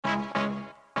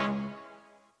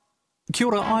Kia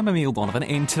ora, I'm Emile Donovan,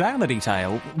 and today on The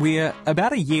Detail, we're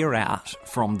about a year out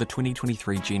from the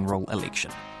 2023 general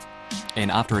election.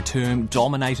 And after a term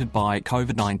dominated by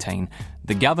COVID-19,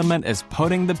 the government is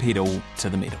putting the pedal to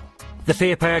the metal. The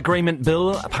Fair Pay Agreement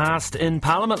Bill passed in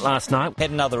Parliament last night.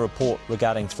 Had another report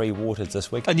regarding Three Waters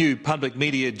this week. A new public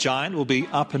media giant will be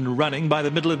up and running by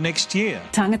the middle of next year.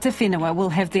 Tangata Whenua will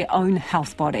have their own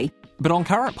health body. But on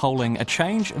current polling, a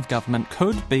change of government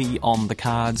could be on the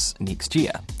cards next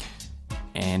year.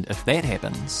 And if that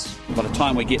happens... By the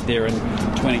time we get there in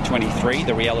 2023,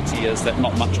 the reality is that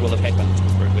not much will have happened, to be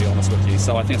brutally honest with you.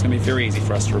 So I think it's going to be very easy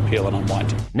for us to repeal and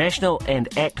unwind. National and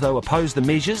ACT, though, oppose the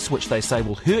measures, which they say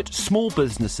will hurt small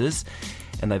businesses,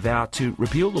 and they vow to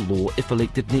repeal the law if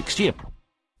elected next year.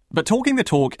 But talking the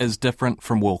talk is different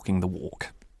from walking the walk.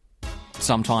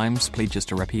 Sometimes pledges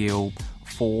to repeal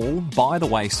fall by the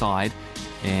wayside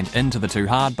and into the too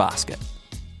hard basket.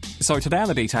 So today on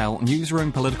The Detail,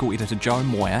 Newsroom political editor Joe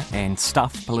Moir and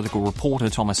Stuff political reporter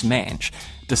Thomas Manch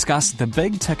discuss the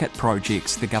big-ticket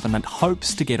projects the government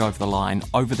hopes to get over the line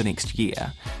over the next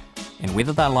year and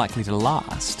whether they're likely to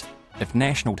last if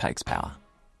National takes power.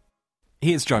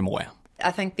 Here's Joe Moir. I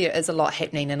think there is a lot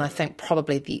happening, and I think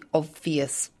probably the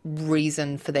obvious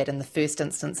reason for that in the first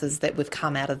instance is that we've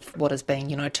come out of what has been,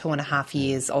 2.5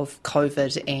 years of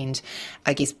COVID and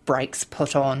I guess brakes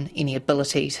put on any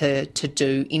ability to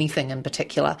do anything in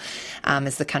particular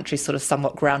as the country sort of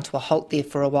somewhat ground to a halt there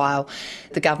for a while.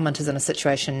 The government is in a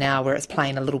situation now where it's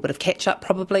playing a little bit of catch up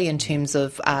probably in terms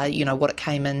of, what it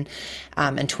came in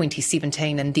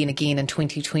 2017 and then again in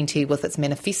 2020 with its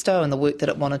manifesto and the work that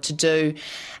it wanted to do.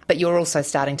 But you're also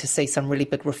starting to see some really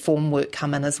big reform work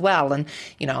come in as well. And,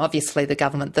 obviously the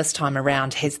government this time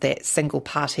around has that single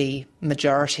party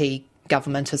majority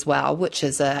government as well, which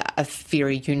is a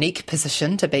very unique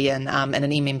position to be in an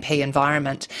MMP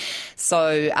environment.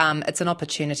 So it's an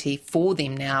opportunity for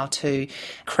them now to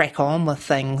crack on with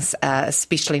things,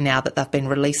 especially now that they've been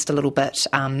released a little bit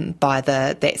by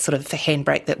that sort of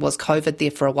handbrake that was COVID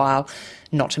there for a while.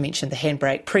 Not to mention the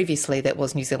handbrake previously that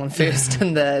was New Zealand First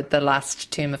in the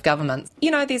last term of government.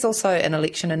 There's also an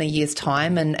election in a year's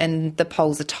time and the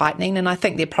polls are tightening, and I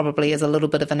think there probably is a little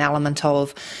bit of an element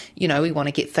of, we want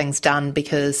to get things done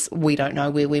because we don't know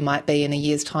where we might be in a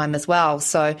year's time as well.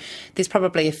 So there's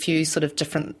probably a few sort of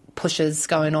different pushes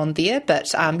going on there, but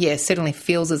certainly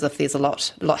feels as if there's a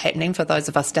lot happening. For those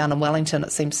of us down in Wellington,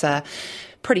 it seems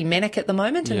pretty manic at the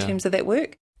moment in terms of that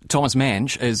work. Thomas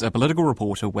Manch is a political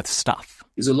reporter with Stuff.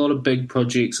 There's a lot of big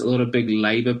projects, a lot of big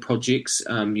labour projects,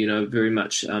 very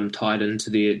much tied into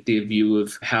their view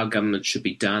of how government should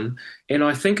be done. And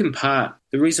I think in part,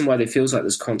 the reason why there feels like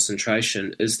this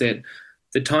concentration is that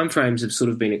the timeframes have sort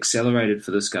of been accelerated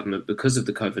for this government because of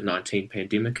the COVID-19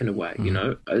 pandemic in a way.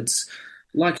 It's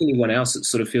like anyone else, it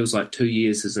sort of feels like 2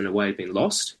 years has in a way been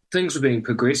lost. Things were being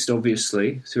progressed,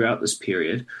 obviously, throughout this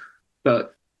period,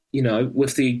 but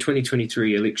with the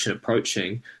 2023 election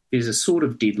approaching, there's a sort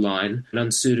of deadline, an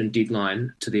uncertain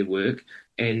deadline to their work.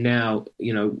 And now,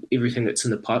 everything that's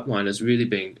in the pipeline is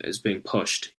being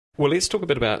pushed. Well, let's talk a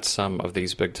bit about some of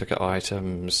these big ticket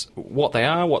items, what they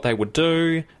are, what they would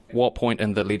do, what point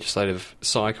in the legislative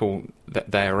cycle that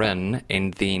they are in,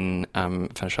 and then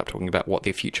finish up talking about what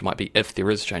their future might be if there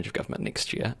is a change of government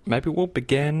next year. Maybe we'll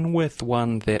begin with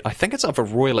one that I think it's of a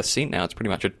royal assent now. It's pretty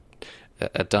much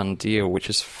a done deal,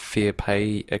 which is fair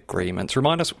pay agreements.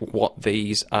 Remind us what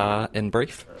these are in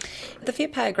brief. The fair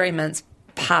pay agreements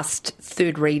passed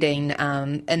third reading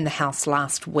in the House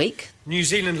last week. New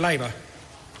Zealand Labour.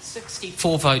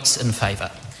 64 votes in favour.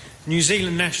 New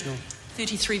Zealand National.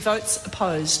 33 votes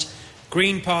opposed.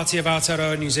 Green Party of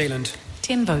Aotearoa New Zealand.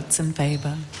 10 votes in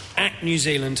favour. ACT New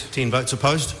Zealand. 10 votes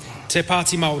opposed. Te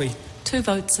Pāti Māori. 2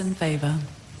 votes in favour.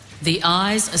 The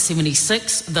ayes are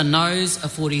 76, the noes are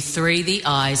 43. The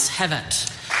ayes have it.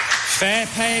 Fair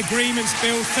Pay Agreements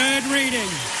Bill, third reading.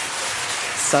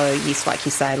 So, yes, like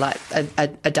you say, like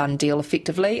a done deal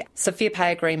effectively. So fair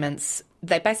pay agreements,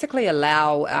 they basically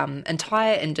allow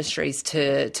entire industries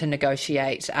to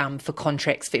negotiate for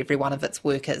contracts for every one of its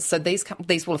workers. So these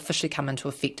will officially come into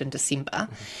effect in December.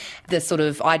 Mm-hmm. The sort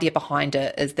of idea behind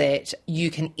it is that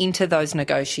you can enter those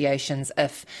negotiations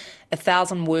if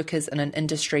 1,000 workers in an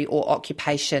industry or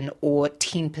occupation or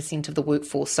 10% of the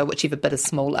workforce, so whichever bit is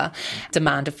smaller,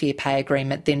 demand a fair pay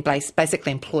agreement, then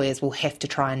basically employers will have to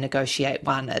try and negotiate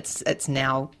one. It's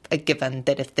now a given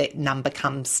that if that number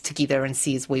comes together and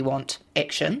says we want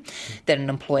action, then an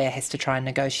employer has to try and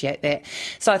negotiate that.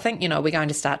 So I think, we're going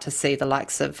to start to see the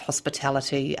likes of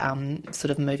hospitality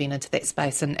sort of moving into that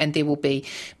space, and there will be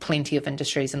plenty of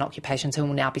industries and occupations who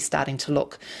will now be starting to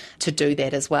look to do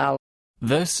that as well.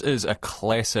 This is a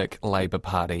classic Labour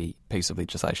Party piece of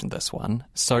legislation, this one.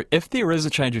 So if there is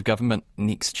a change of government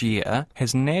next year,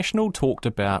 has National talked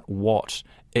about what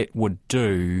it would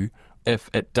do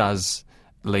if it does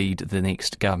lead the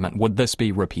next government? Would this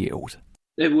be repealed?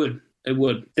 It would. It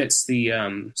would. That's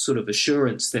the sort of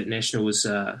assurance that National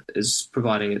is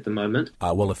providing at the moment.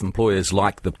 Well, if employers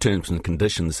like the terms and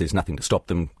conditions, there's nothing to stop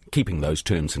them keeping those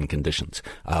terms and conditions.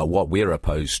 What we're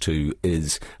opposed to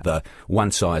is the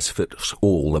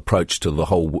one-size-fits-all approach to the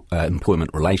whole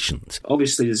employment relations.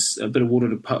 Obviously, there's a bit of water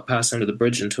to pass under the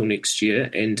bridge until next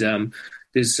year, and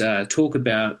there's talk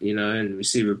about, and we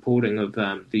see reporting of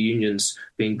the unions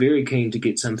being very keen to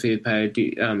get some fair pay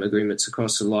agreements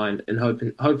across the line and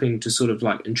hoping to sort of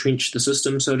like entrench the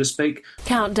system, so to speak.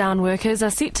 Countdown workers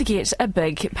are set to get a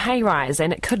big pay rise,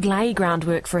 and it could lay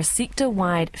groundwork for a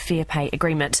sector-wide fair pay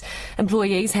agreement.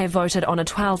 Employees have voted on a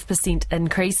 12%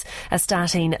 increase, a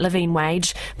starting living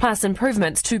wage, plus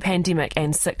improvements to pandemic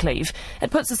and sick leave. It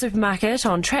puts the supermarket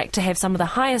on track to have some of the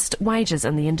highest wages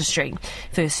in the industry.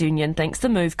 First Union thinks the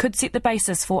move could set the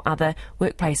basis for other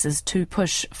workplaces to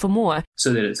push for more.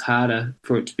 So that it's harder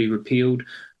for it to be repealed.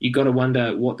 You got to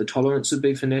wonder what the tolerance would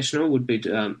be for National, would be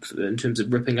in terms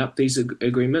of ripping up these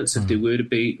agreements if there were to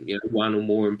be one or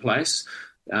more in place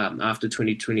after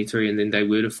 2023 and then they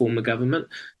were to form a government.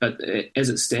 But as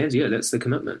it stands, that's the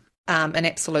commitment. An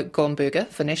absolute Gornberger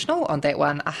for National on that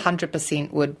one.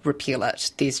 100% would repeal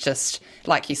it. There's just,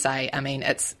 like you say,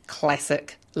 it's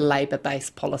classic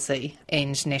Labour-based policy,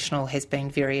 and National has been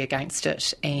very against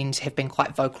it and have been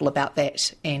quite vocal about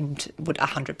that and would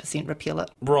 100% repeal it.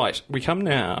 Right, we come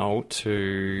now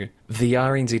to the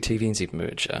RNZ-TVNZ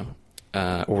merger,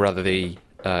 or rather the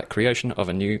creation of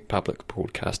a new public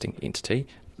broadcasting entity.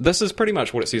 This is pretty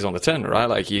much what it says on the tin, right?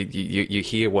 Like you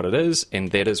hear what it is,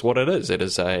 and that is what it is. It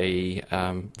is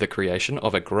the creation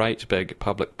of a great big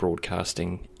public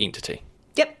broadcasting entity.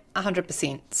 Yep,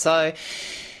 100%. So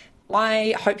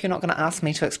I hope you're not going to ask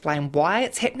me to explain why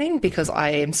it's happening, because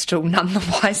I am still none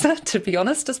the wiser, to be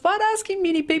honest, despite asking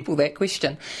many people that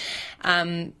question.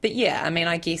 But yeah,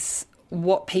 I guess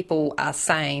what people are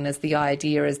saying is the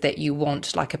idea is that you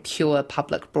want like a pure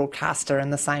public broadcaster in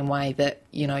the same way that,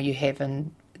 you have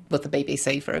with the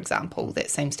BBC, for example. That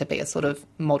seems to be a sort of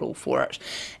model for it.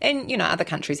 And, other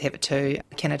countries have it too,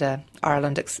 Canada,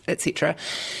 Ireland, etc.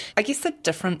 I guess the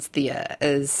difference there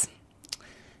is,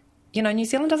 New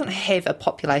Zealand doesn't have a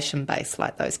population base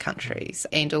like those countries.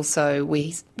 And also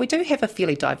we do have a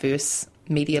fairly diverse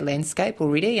media landscape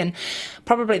already. And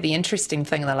probably the interesting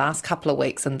thing in the last couple of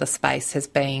weeks in this space has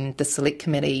been the Select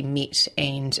Committee met,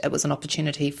 and it was an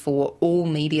opportunity for all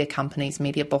media companies,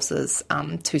 media bosses,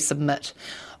 to submit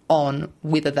on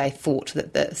whether they thought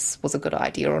that this was a good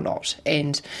idea or not.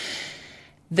 And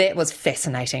that was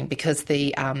fascinating because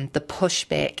the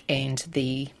pushback and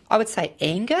the, I would say,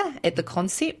 anger at the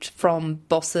concept from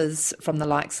bosses from the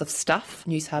likes of Stuff,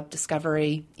 Newshub,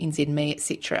 Discovery, NZME,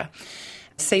 etc.,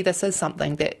 see this as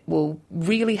something that will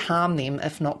really harm them,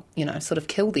 if not, sort of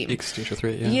kill them. Existential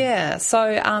threat, yeah. Yeah,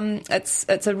 so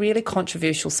it's a really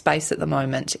controversial space at the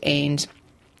moment, and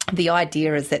the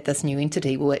idea is that this new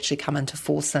entity will actually come into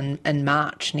force in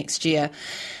March next year.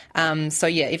 So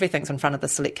yeah, everything's in front of the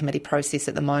Select Committee process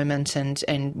at the moment, and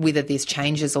whether there's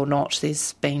changes or not,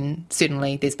 there's been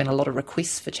a lot of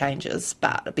requests for changes,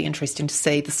 but it'd be interesting to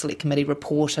see the Select Committee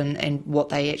report and what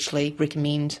they actually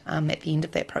recommend at the end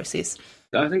of that process.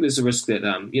 I think there's a risk that,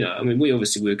 we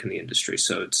obviously work in the industry,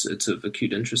 so it's of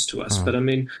acute interest to us. But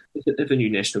if a new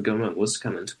national government was to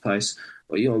come into place,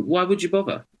 why would you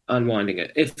bother unwinding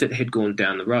it if it had gone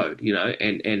down the road,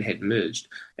 and had merged?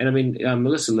 And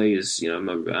Melissa Lee is,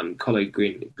 my colleague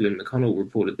Glenn McConnell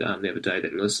reported the other day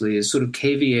that Melissa Lee has sort of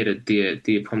caveated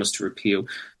their promise to repeal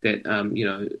that,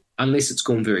 unless it's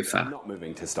gone very far. Not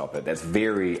moving to stop it. That's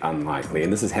very unlikely,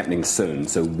 and this is happening soon.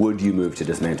 So would you move to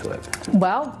dismantle it?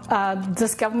 Well,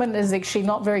 this government is actually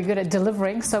not very good at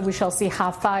delivering, so we shall see how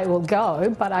far it will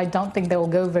go, but I don't think they will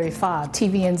go very far.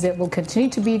 TVNZ will continue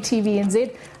to be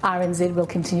TVNZ, RNZ will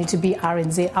continue to be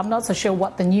RNZ. I'm not so sure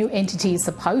what the new entity is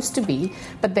supposed to be,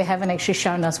 but they haven't actually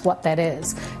shown us what that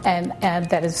is. And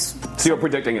that is... So you're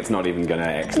predicting it's not even going to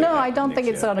actually... No, I don't think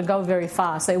it's going to go very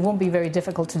far, so it won't be very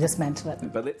difficult to dismantle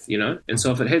it. But let's... And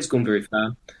so if it has gone very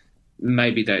far,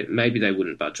 maybe they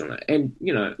wouldn't budge on it. And,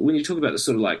 when you talk about the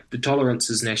sort of like the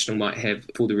tolerances National might have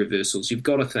for the reversals, you've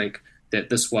got to think that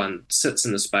this one sits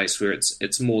in a space where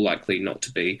it's more likely not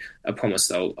to be a promise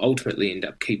they'll ultimately end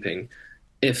up keeping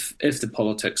if the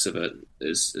politics of it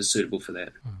is suitable for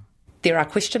that. There are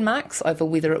question marks over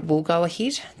whether it will go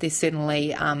ahead. There's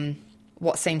certainly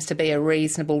what seems to be a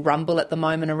reasonable rumble at the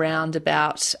moment around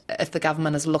about if the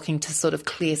government is looking to sort of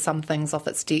clear some things off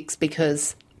its decks,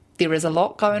 because there is a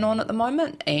lot going on at the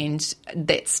moment, and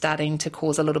that's starting to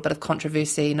cause a little bit of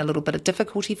controversy and a little bit of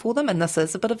difficulty for them. And this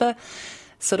is a bit of a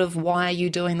sort of, why are you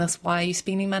doing this? Why are you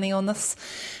spending money on this?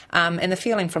 And the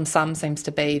feeling from some seems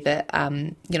to be that,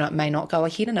 it may not go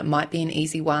ahead, and it might be an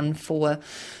easy one for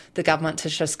the government to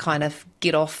just kind of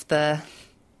get off the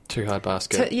too hard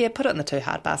basket. Put it in the too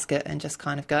hard basket and just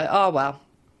kind of go, oh, well,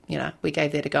 we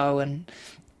gave that a go and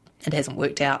it hasn't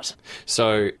worked out.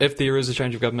 So if there is a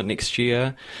change of government next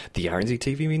year, the RNZ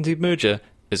TVNZ merger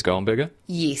is going bigger?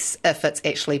 Yes, if it's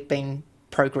actually been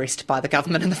progressed by the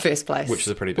government in the first place. Which is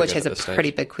a pretty big Which has a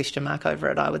pretty big question mark over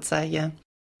it, I would say, yeah.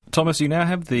 Thomas, you now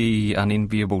have the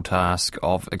unenviable task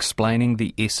of explaining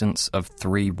the essence of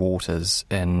Three Waters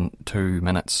in 2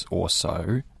 minutes or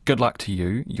so. Good luck to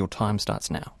you. Your time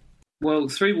starts now. Well,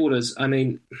 Three Waters,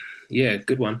 good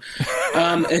one.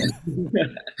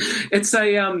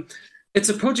 It's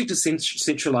a project to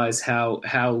centralise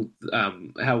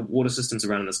how water systems are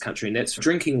run in this country, and that's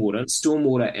drinking water,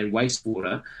 stormwater and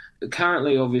wastewater.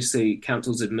 Currently, obviously,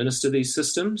 councils administer these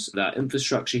systems. They're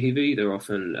infrastructure heavy. They're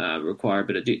often require a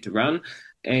bit of debt to run,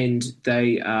 and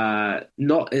they are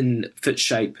not in fit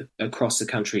shape across the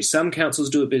country. Some councils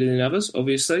do it better than others,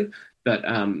 obviously, but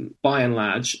by and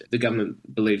large, the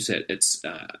government believes that it's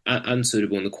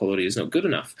unsuitable and the quality is not good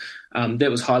enough.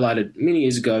 That was highlighted many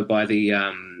years ago by the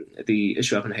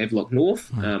issue up in Havelock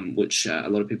North, which a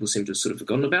lot of people seem to have sort of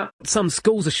forgotten about. Some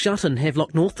schools are shut in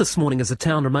Havelock North this morning as the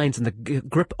town remains in the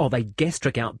grip of a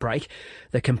gastric outbreak.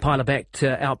 The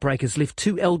Campylobacter outbreak has left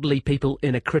 2 elderly people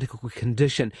in a critical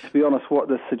condition. To be honest, what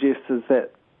this suggests is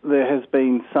that there has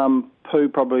been some poo,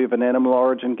 probably of an animal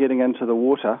origin, getting into the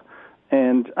water.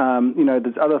 And,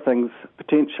 there's other things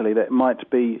potentially that might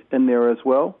be in there as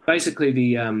well. Basically,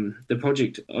 the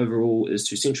project overall is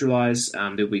to centralise.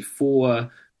 There'll be 4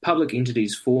 public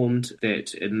entities formed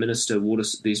that administer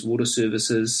these water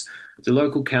services. The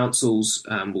local councils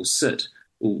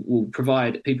will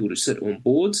provide people to sit on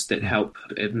boards that help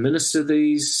administer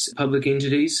these public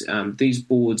entities. These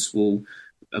boards will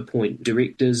appoint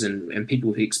directors and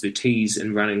people with expertise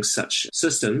in running such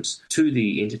systems to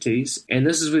the entities. And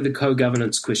this is where the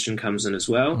co-governance question comes in as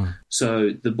well.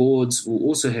 So the boards will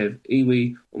also have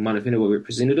iwi or mana whenua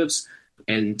representatives,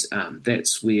 and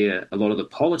that's where a lot of the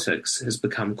politics has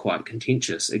become quite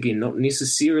contentious. Again, not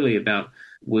necessarily about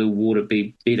will water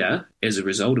be better as a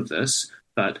result of this,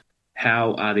 but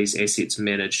how are these assets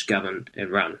managed, governed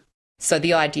and run? So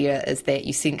the idea is that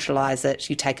you centralise it,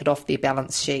 you take it off their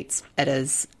balance sheets, it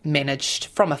is managed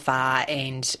from afar,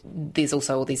 and there's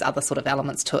also all these other sort of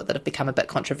elements to it that have become a bit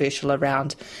controversial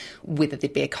around whether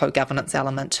there'd be a co-governance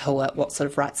element to it, what sort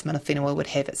of rights mana whenua would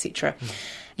have, etc.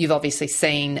 You've obviously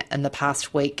seen in the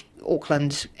past week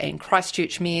Auckland and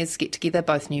Christchurch mayors get together,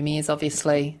 both new mayors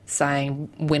obviously,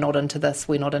 saying we're not into this,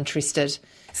 we're not interested.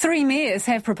 3 mayors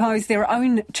have proposed their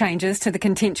own changes to the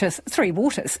contentious Three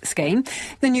Waters scheme.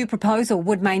 The new proposal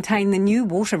would maintain the new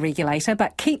water regulator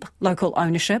but keep local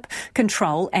ownership,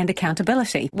 control and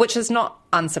accountability. Which is not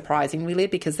unsurprising really,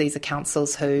 because these are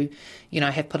councils who,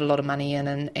 have put a lot of money in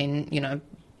and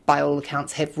by all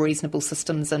accounts have reasonable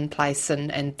systems in place,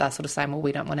 and they're sort of saying, well,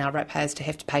 we don't want our ratepayers to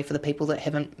have to pay for the people that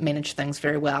haven't managed things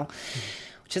very well.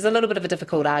 Which is a little bit of a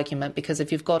difficult argument, because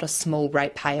if you've got a small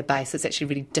ratepayer base, it's actually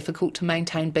really difficult to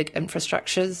maintain big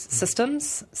infrastructure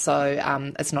systems.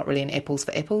 So it's not really an apples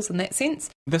for apples in that sense.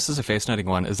 This is a fascinating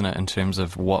one, isn't it, in terms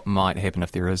of what might happen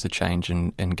if there is a change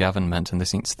in government, in the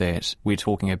sense that we're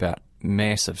talking about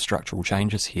massive structural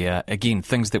changes here. Again,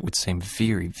 things that would seem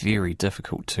very, very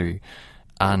difficult to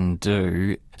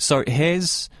undo. So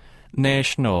has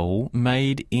National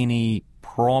made any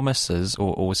promises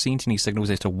or sent any signals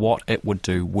as to what it would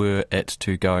do were it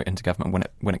to go into government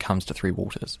when it comes to Three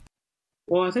Waters?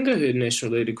 Well, I think I heard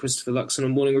National leader Christopher Luxon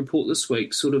on Morning Report this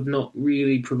week sort of not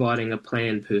really providing a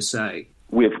plan per se.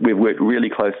 We've worked really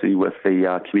closely with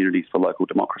the Communities for Local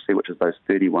Democracy, which is those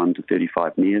 31 to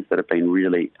 35 mayors that have been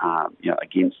really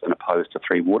against and opposed to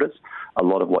Three Waters. A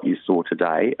lot of what you saw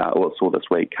today, or saw this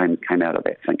week, came out of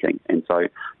that thinking. And so,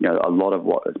 a lot of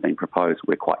what has been proposed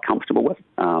we're quite comfortable with.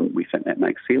 We think that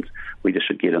makes sense. We just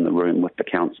should get in the room with the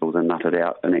councils and nut it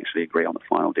out and actually agree on the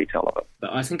final detail of it.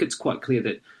 But I think it's quite clear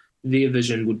that their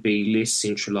vision would be less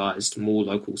centralised, more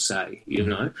local say,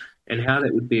 and how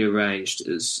that would be arranged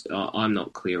is I'm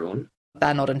not clear on.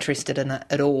 They're not interested in it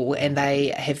at all, and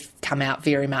they have come out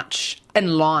very much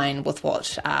in line with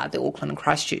what the Auckland and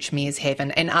Christchurch mayors have,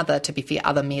 and to be fair,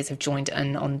 other mayors have joined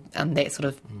in on that sort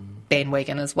of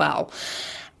bandwagon as well.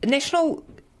 National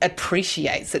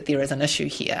appreciates that there is an issue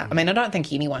here. I mean, I don't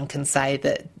think anyone can say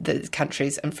that the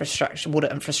country's water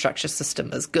infrastructure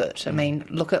system is good. I mean,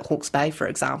 look at Hawke's Bay, for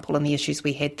example, and the issues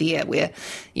we had there where,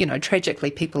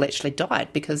 tragically people actually died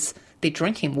because their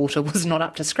drinking water was not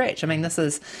up to scratch. I mean, this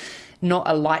is not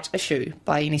a light issue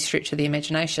by any stretch of the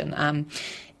imagination. And,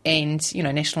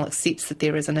 National accepts that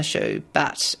there is an issue,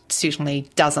 but certainly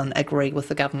doesn't agree with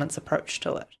the government's approach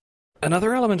to it.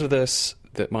 Another element of this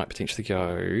that might potentially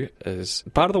go is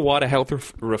part of the wider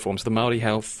health reforms, the Māori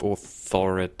Health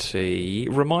Authority.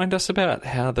 Remind us about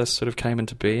how this sort of came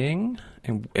into being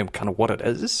and kind of what it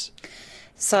is.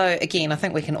 So, again, I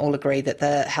think we can all agree that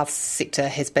the health sector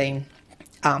has been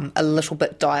a little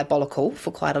bit diabolical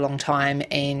for quite a long time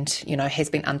and,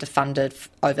 has been underfunded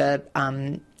over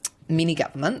many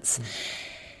governments.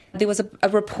 There was a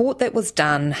report that was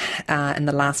done in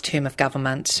the last term of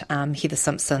government. Heather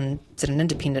Simpson did an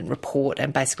independent report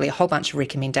and basically a whole bunch of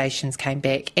recommendations came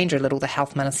back. Andrew Little, the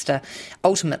health minister,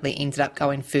 ultimately ended up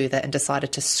going further and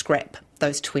decided to scrap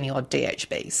those 20-odd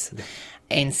DHBs.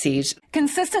 And said,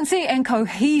 consistency and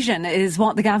cohesion is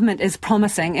what the government is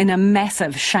promising in a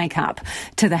massive shake-up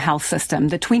to the health system.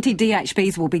 The 20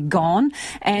 DHBs will be gone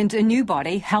and a new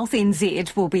body, Health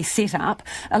NZ, will be set up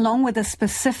along with a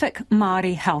specific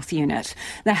Māori health unit.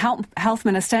 The Health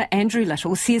Minister, Andrew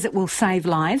Little, says it will save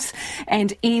lives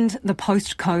and end the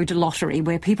postcode lottery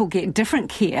where people get different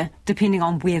care depending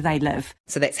on where they live.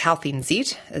 So that's Health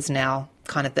NZ is now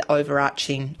kind of the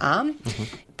overarching arm.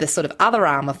 The sort of other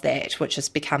arm of that, which has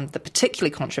become the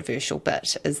particularly controversial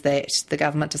bit, is that the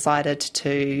government decided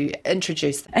to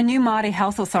introduce a new Māori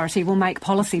Health Authority will make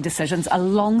policy decisions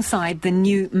alongside the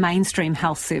new mainstream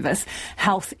health service,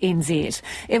 Health NZ.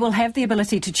 It will have the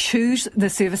ability to choose the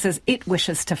services it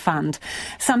wishes to fund,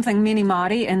 something many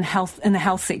Māori in the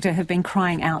health sector have been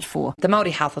crying out for. The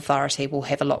Māori Health Authority will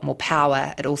have a lot more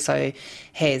power. It also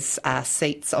has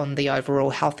seats on the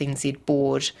overall Health NZ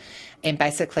board and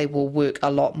basically will work a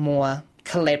lot more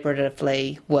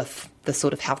collaboratively with the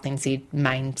sort of Health NZ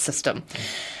main system.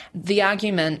 The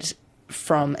argument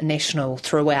from National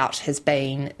throughout has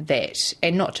been that,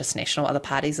 and not just National, other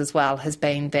parties as well, has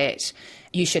been that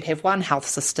you should have one health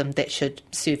system that should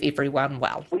serve everyone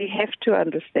well. We have to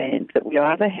understand that we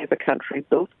either have a country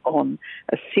built on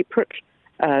a separate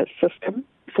system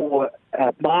for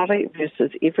Māori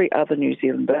versus every other New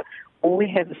Zealander, or we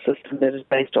have a system that is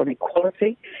based on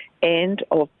equality and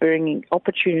of bringing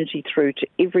opportunity through to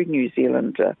every New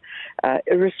Zealander,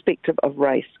 irrespective of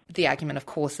race. The argument, of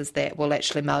course, is that, well,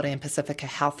 actually Māori and Pacifica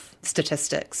health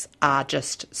statistics are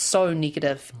just so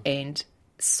negative and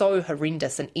so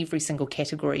horrendous in every single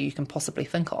category you can possibly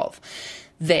think of,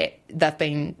 that they've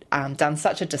been done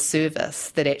such a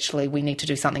disservice that actually we need to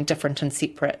do something different and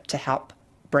separate to help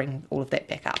bring all of that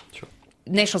back up. Sure.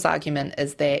 National's argument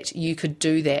is that you could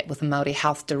do that with a Māori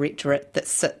Health Directorate that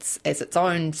sits as its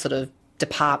own sort of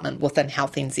department within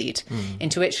Health NZ,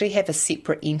 and to actually have a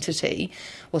separate entity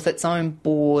with its own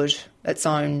board, its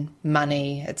own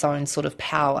money, its own sort of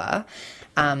power,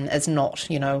 is not,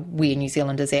 where New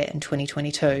Zealand is at in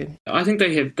 2022. I think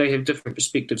they have different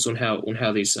perspectives on how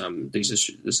this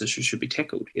issue should be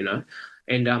tackled,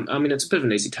 And I mean, it's a bit of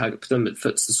an easy target for them. It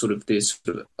fits their sort of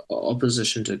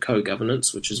opposition to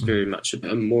co-governance, which is very much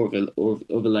more of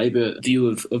a Labour view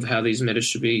of how these matters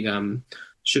should be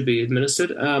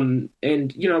administered. And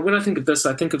when I think of this,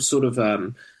 I think of sort of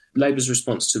Labour's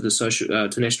response to the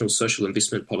to National's social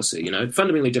investment policy.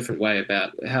 Fundamentally different way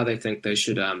about how they think they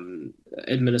should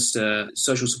administer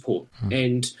social support.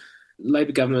 And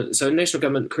Labour government, so National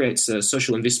government creates a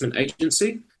social investment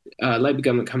agency. Labour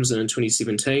government comes in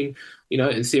 2017.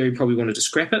 In theory, probably wanted to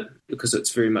scrap it because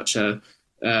it's very much a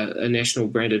national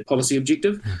branded policy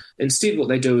objective. Instead, what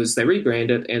they do is they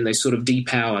rebrand it and they sort of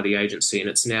depower the agency, and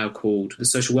it's now called the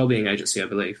Social Wellbeing Agency, I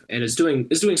believe, and is doing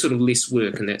sort of less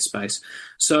work in that space.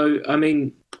 So, I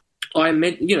mean,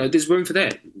 there's room for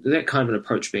that kind of an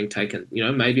approach being taken.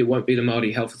 Maybe it won't be the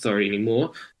Māori Health Authority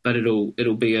anymore, but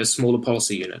it'll be a smaller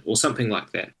policy unit or something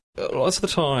like that. Lots of the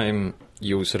time,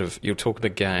 you'll talk a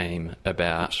big game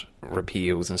about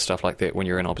repeals and stuff like that when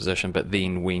you're in opposition, but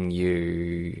then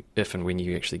if and when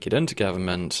you actually get into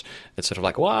government, it's sort of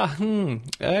like,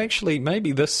 actually,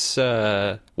 maybe this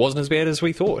wasn't as bad as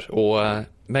we thought, or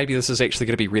maybe this is actually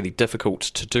going to be really difficult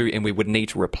to do and we would need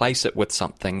to replace it with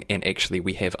something, and actually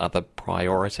we have other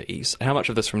priorities. How much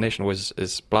of this from National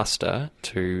is bluster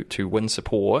to win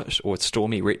support or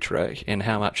stormy rhetoric, and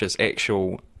how much is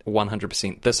actual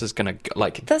 100% this is going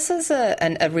to This is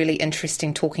a really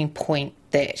interesting talking point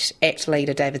that ACT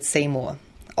leader David Seymour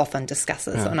often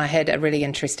discusses. And I had a really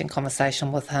interesting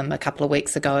conversation with him a couple of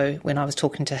weeks ago when I was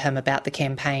talking to him about the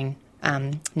campaign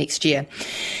next year.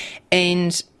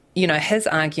 And his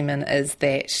argument is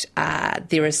that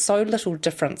there is so little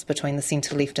difference between the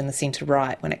centre-left and the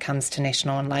centre-right when it comes to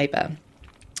National and Labour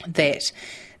that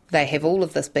they have all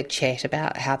of this big chat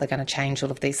about how they're going to change all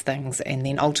of these things and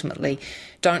then ultimately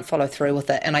don't follow through with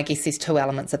it. And I guess there's two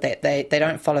elements of that. They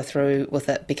don't follow through with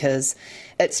it because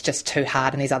it's just too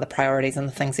hard and there's other priorities and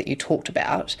the things that you talked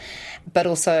about. But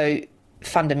also,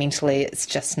 fundamentally, it's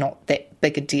just not that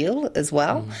big a deal as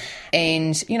well.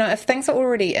 And, if things are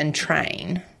already in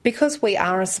train, because we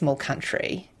are a small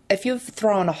country, if you've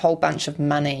thrown a whole bunch of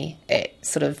money at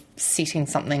sort of setting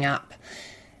something up,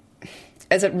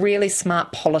 is it really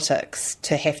smart politics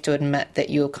to have to admit that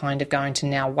you're kind of going to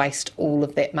now waste all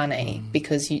of that money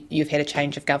because you've had a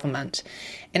change of government?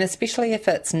 And especially if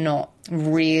it's not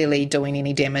really doing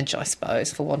any damage, I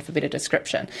suppose, for want of a better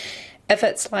description. If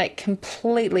it's like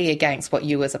completely against what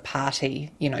you as a party,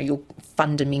 your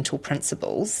fundamental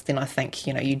principles, then I think,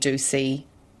 you do see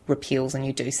repeals and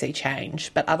you do see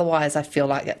change. But otherwise, I feel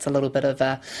like it's a little bit of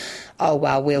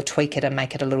we'll tweak it and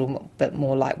make it a little bit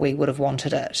more like we would have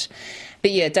wanted it. But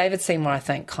yeah, David Seymour, I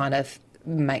think, kind of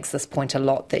makes this point a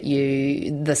lot that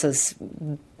this is,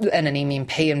 in an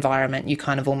MMP environment, you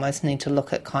kind of almost need to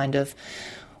look at kind of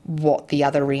what the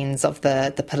other ends of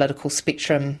the political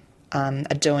spectrum are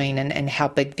doing and how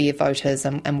big their vote is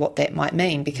and what that might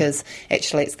mean, because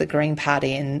actually it's the Green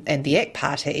Party and the ACT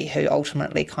Party who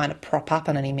ultimately kind of prop up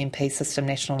in an MMP system,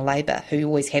 National and Labour, who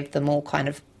always have the more kind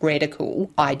of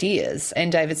radical ideas.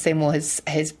 And David Seymour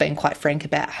has been quite frank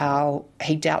about how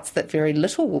he doubts that very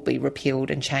little will be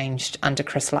repealed and changed under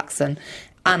Chris Luxon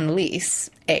unless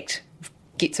ACT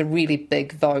gets a really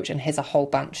big vote and has a whole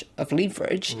bunch of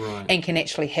leverage and can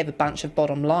actually have a bunch of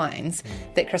bottom lines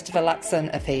that Christopher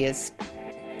Luxon, if he is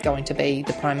going to be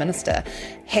the Prime Minister,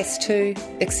 has to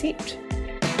accept.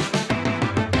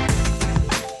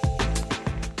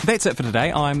 That's it for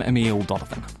today. I'm Emile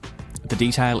Donovan. The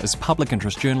Detail is public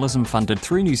interest journalism funded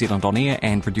through New Zealand On Air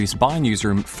and produced by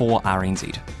Newsroom for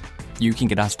RNZ. You can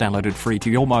get us downloaded free to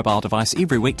your mobile device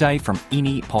every weekday from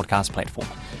any podcast platform.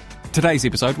 Today's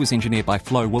episode was engineered by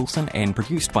Flo Wilson and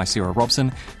produced by Sarah Robson.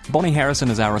 Bonnie Harrison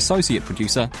is our associate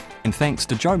producer, and thanks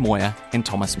to Joe Moyer and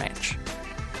Thomas Match.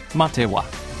 Mā te wā.